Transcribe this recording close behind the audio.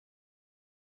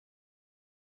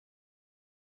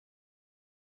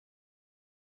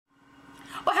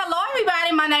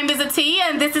everybody, my name is Ateya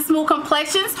and this is Smooth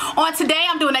Complexions. On today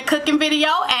I'm doing a cooking video.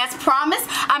 As promised,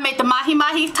 I made the Mahi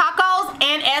Mahi tacos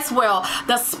and as well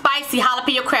the spicy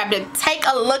jalapeno crab dip. Take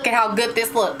a look at how good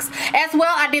this looks. As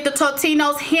well, I did the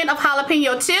Tortino's hint of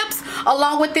jalapeno chips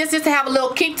along with this just to have a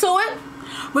little kick to it.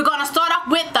 We're going to start off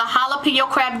with the jalapeno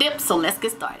crab dip, so let's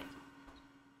get started.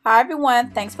 Hi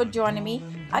everyone, thanks for joining me.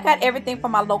 I got everything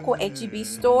from my local HEB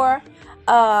store.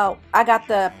 I got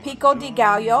the Pico De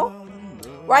Gallo.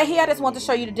 Right here I just want to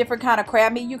show you the different kind of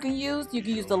crab meat you can use. You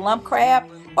can use the lump crab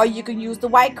or you can use the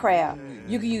white crab.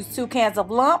 You can use 2 cans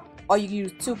of lump or you can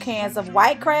use 2 cans of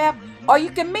white crab, or you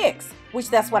can mix, which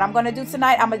that's what I'm going to do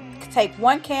tonight. I'm going to take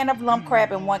 1 can of lump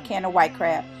crab and 1 can of white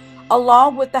crab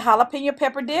along with the jalapeno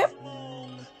pepper dip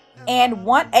and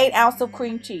 1/8 ounce of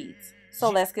cream cheese. So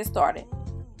let's get started.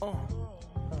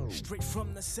 Straight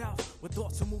from the south, with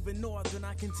thoughts of moving north, and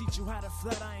I can teach you how to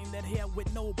flood. I ain't that hair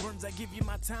with no burns. I give you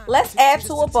my time. Let's add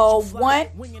to a bowl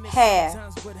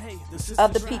 1/2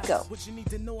 of the pico. What you need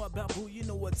to know about who you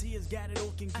know what he has got it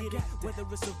or can get it. Whether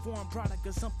it's a foreign product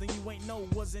or something you ain't know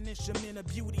was an instrument of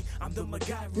beauty. I'm the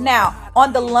MacGyver. Now,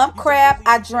 on the lump crab,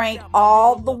 I drained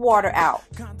all the water out.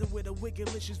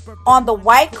 On the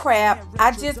white crab,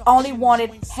 I just only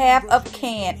wanted half a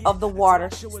can of the water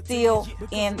still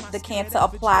in the can to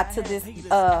apply to this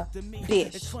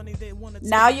dish.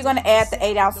 Now you're going to add the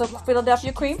 8 ounce of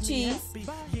Philadelphia cream cheese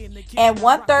and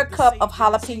 1/3 cup of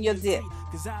jalapeno dip.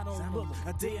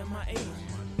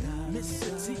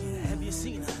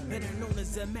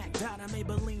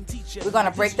 We're going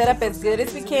to break that up as good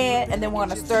as we can, and then we're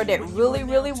going to stir that really,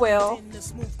 really well.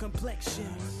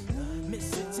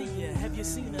 Have you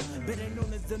seen her? Better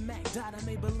known as the Mac Dot, a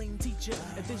Maybelline teacher.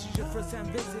 If this is your first time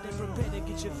visiting, prepare to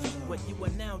get your feet wet. You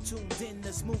are now tuned in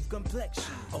to Smooth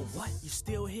Complexion. Oh, what? You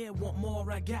still here? Want more?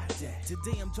 I got that.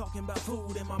 Today I'm talking about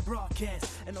food in my broadcast.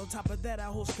 And on top of that, I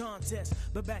host contests.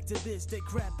 But back to this, they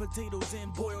crab potatoes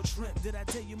and boiled shrimp. Did I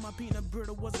tell you my peanut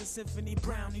butter was a symphony?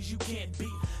 Brownies you can't beat.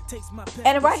 Taste my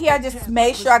and right here, I just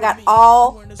made sure I got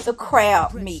all the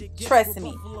crab meat. Trust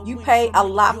me, you pay a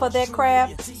lot for that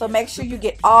crab, so make sure you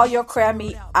get all your crab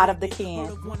meat out of the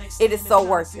can. It is so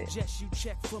worth it.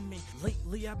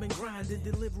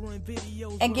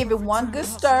 And give it one good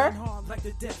stir.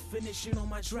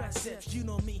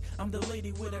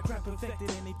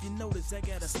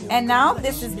 And now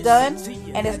this is done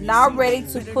and is now ready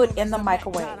to put in the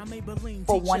microwave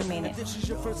for 1 minute.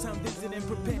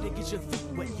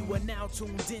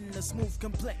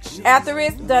 After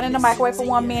it's done in the microwave for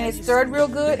 1 minute, stir it real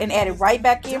good and add it right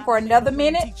back in for another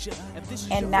minute.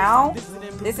 And now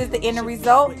this is the end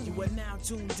result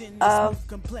of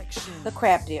the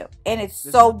crab dip, and it's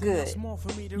so good.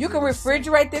 You can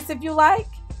refrigerate this if you like,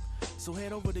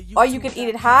 or you can eat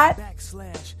it hot.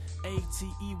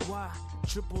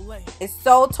 It's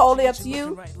so totally up to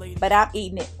you, but I'm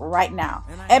eating it right now.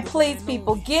 And please,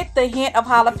 people, get the hint of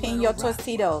jalapeno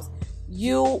Tostitos.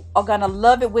 You are gonna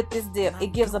love it with this dip.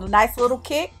 It gives it a nice little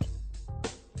kick,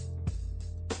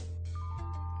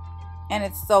 and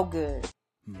it's so good.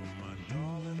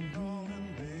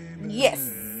 Yes,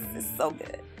 it's so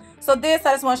good. So this,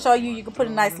 I just want to show you, you can put a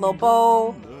nice little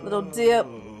bowl, little dip.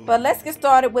 But let's get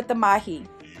started with the Mahi.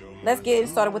 Let's get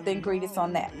started with the ingredients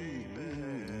on that.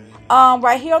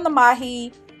 Right here on the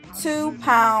Mahi, 2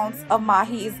 pounds of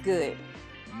Mahi is good.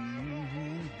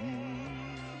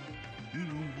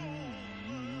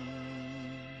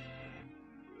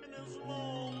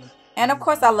 And of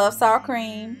course, I love sour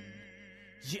cream.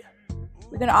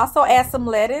 We're going to also add some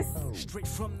lettuce,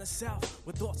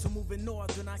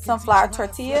 some flour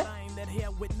tortilla,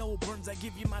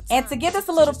 and to give this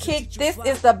a little kick, this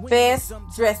is the best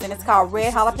dressing. It's called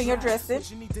red jalapeno dressing.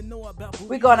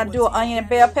 We're going to do an onion and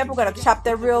bell pepper. We're going to chop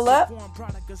that real up,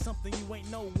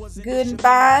 good and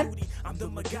fine.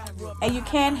 And you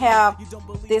can't have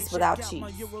this without cheese.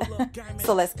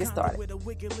 So let's get started.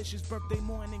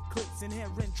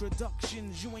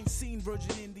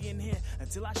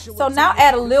 So now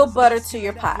add a little butter to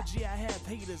your pot.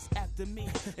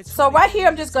 So right here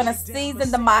I'm just going to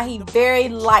season the Mahi very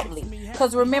lightly,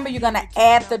 because remember you're going to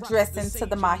add the dressing to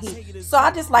the Mahi. So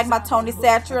I just like my Tony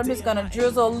Satcher. I'm just going to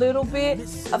drizzle a little bit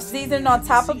of seasoning on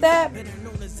top of that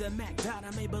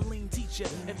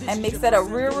and mix that up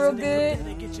real good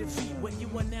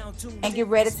and get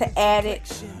ready to add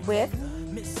it with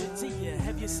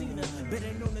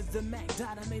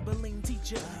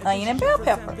onion and bell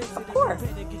pepper, of course.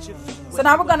 So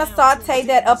now we're gonna saute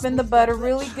that up in the butter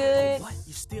really good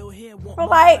for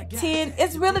like 10.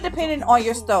 It's really depending on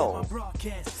your stove.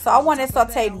 So I want it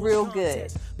sauteed real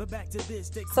good.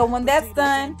 So when that's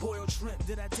done,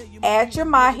 add your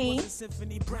mahi.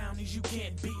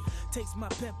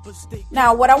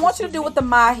 Now what I want you to do with the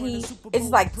mahi is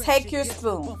like take your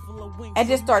spoon and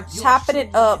just start chopping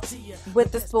it up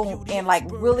with the spoon in like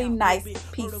really nice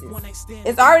pieces.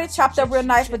 It's already chopped up real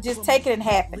nice, but just take it and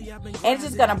half it, and it's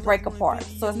just gonna break apart.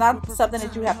 So it's not something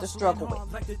that you have to struggle with.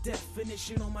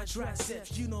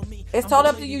 It's totally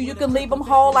up to you. You can leave them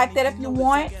whole like that if you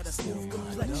want,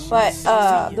 but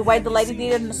the way the lady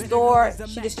did it in the store,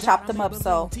 she just chopped them up,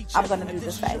 so I'm gonna do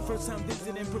the same.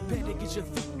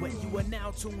 You are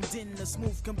now tuned in to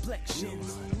smooth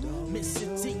complexions. Miss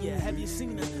Ateya, have you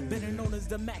seen her? Better known as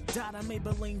the Mac Dot,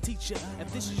 Maybelline teacher.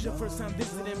 If this is your first time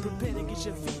visiting, prepare to get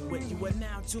your feet wet. You are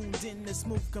now tuned in to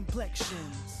smooth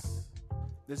complexions.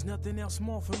 There's nothing else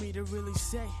more for me to really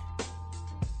say.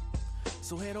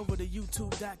 So head over to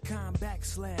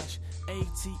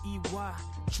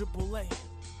youtube.com/ATEY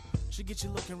should get you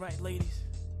looking right, ladies.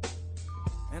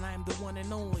 And I am the one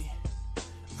and only.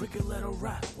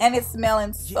 And it's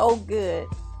smelling so good.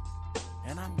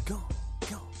 And I'm gone.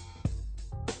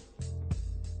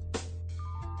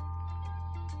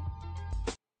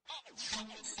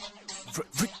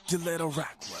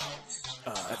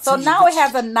 So now it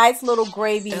has a nice little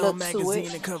gravy look to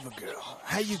it. And cover girl.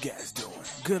 How you guys doing?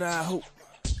 Good, I hope.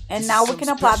 And now we can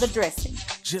apply the dressing.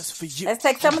 Just for you. Let's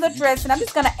take some of the dressing. I'm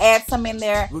just gonna add some in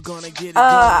there. We're gonna get it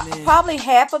probably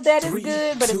half of that is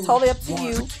good, but it's totally up to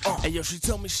you. You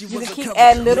can keep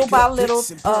adding little by little.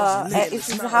 It's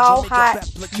just how hot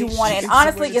you want it. And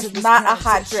honestly, it's not a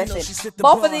hot dressing.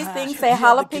 Both of these things say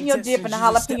jalapeno dip and a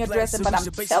jalapeno dressing, but I'm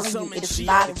telling you, it is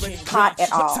not hot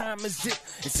at all.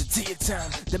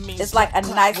 It's like a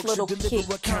nice little kick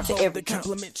to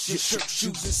everything.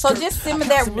 So just simmer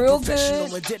that real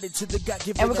good,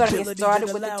 and we're gonna get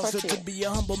started with the tortilla. Be a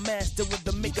humble master with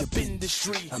the makeup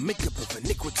industry. A makeup of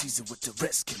iniquities and what the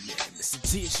rest commit. Miss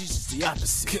Ateya, she's just the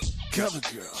opposite. Cover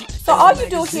girl. So all you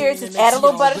do here is just add a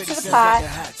little butter to the pot.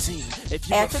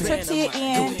 Add the tortilla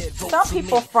in. Some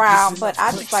people frown, but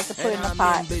I just like to put it in the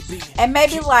pot. And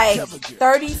maybe like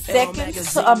 30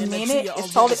 seconds to a minute.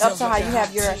 It's totally up to how you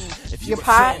have your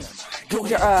pot.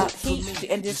 Your heat,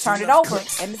 and just turn it over,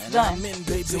 and it's done.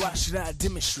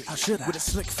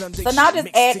 So now just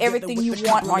add everything you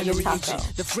want on your taco.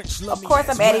 Of course,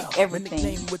 I'm adding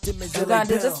everything. We're gonna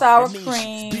do the sour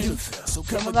cream, then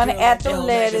we're gonna add the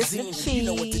lettuce, the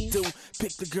cheese,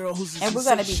 and we're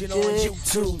gonna be good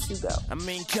to go. I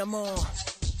mean, come on,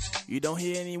 you don't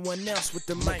hear anyone else with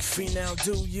the mic now,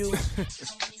 do you?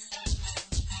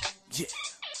 Yeah.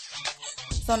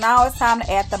 So now it's time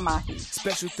to add the mahi.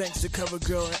 Special thanks to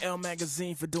CoverGirl and Elle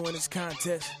Magazine for doing this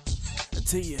contest.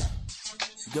 Ateya,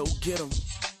 go get them.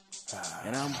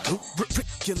 And I'm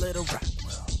your little rock.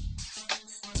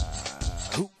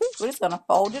 We're just gonna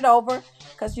fold it over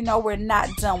because you know we're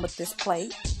not done with this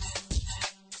plate.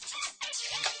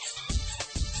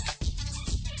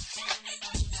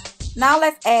 Now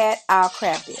let's add our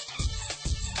crab dip.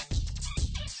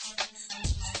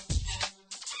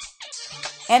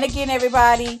 And again,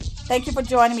 everybody, thank you for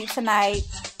joining me tonight.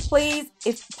 Please,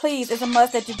 it's a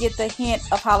must that you get the hint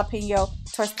of jalapeno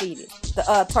tortillas, the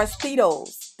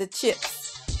Tostitos, the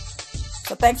chips.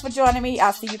 So thanks for joining me.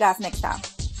 I'll see you guys next time.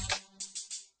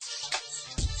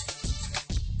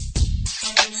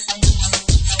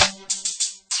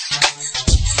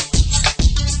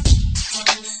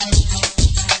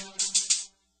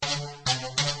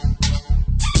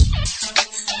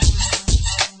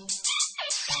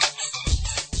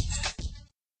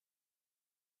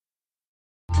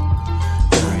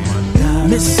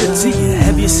 Miss Ateya,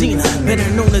 have you seen her? Better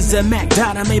known as the Mac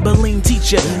Dot, Maybelline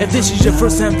teacher. If this is your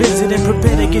first time visiting,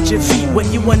 prepare to get your feet wet.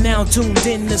 You are now tuned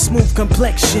in to smooth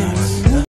complexions.